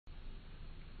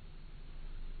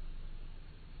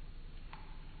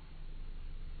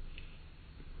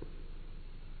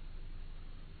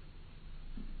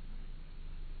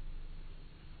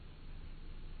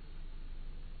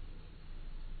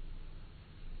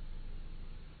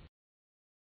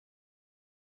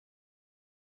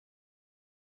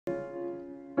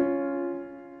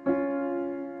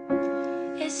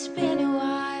It's been a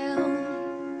while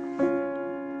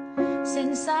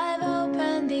since I've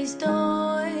opened these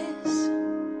doors.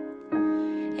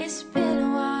 It's been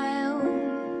a while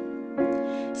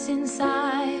since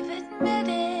I've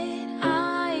admitted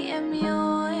I am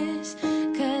yours.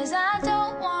 'Cause I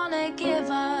don't wanna give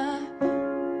up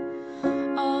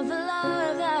all the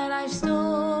love that I've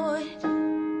stored.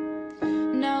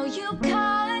 No, you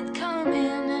can't come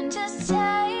in and just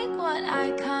take what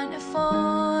I can't afford.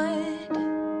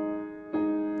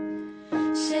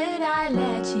 Should I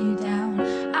let you down?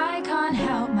 I can't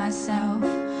help myself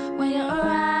when you're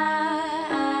around.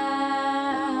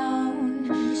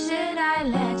 Should I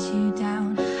let you down?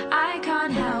 I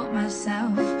can't help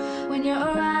myself when you're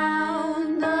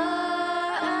around.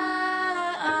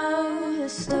 Oh, the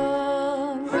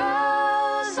storm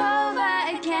rolls over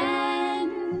again,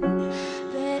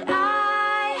 but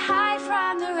I hide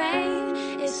from the rain.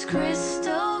 It's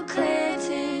crystal clear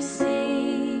to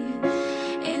see,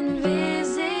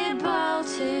 invisible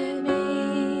to me.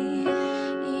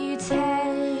 You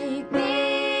take me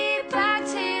back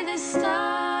to the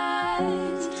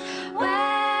start,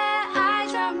 where I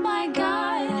drop my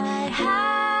guard. I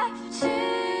have to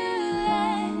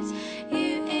let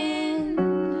you in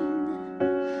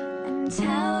and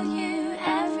tell you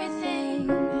everything.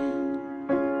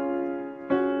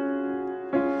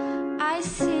 I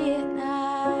see it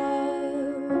now.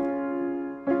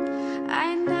 I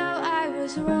know I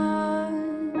was wrong,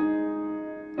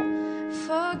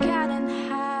 forgotten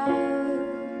how,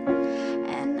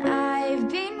 and I've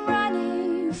been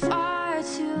running far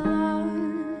too long.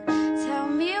 Tell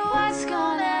me what's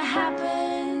gonna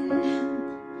happen,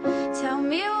 tell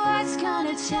me what's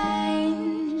gonna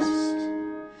change.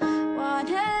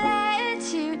 Wanna let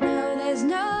you know there's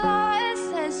no loss,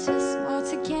 there's just more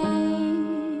to gain.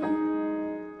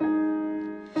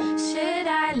 Should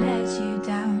I let you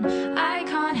down? I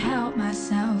can't help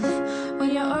myself when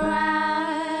you're around.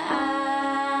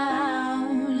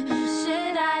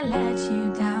 Should I let you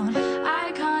down? I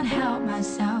can't help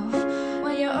myself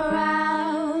when you're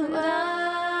around.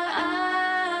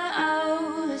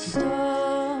 Oh, the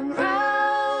storm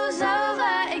rolls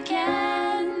over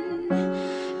again,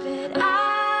 but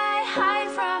I hide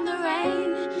from the rain.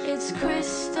 It's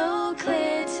crystal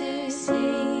clear to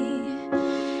see,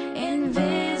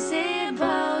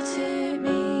 invisible to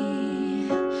me.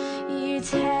 You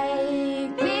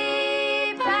take me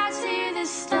back to the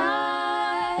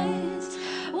start,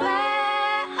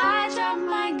 where I drop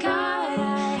my guard.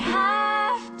 I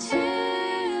have to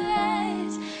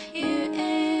let you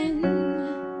in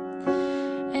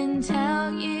and tell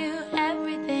you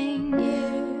everything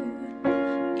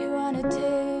you wanna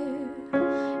do,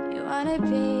 you wanna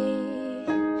be.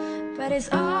 But it's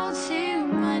all too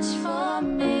much for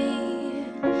me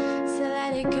to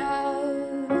let it go,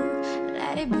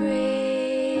 let it breathe.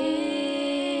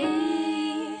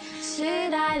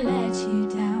 Should I let you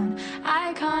down?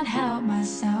 I can't help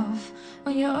myself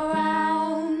when you're around.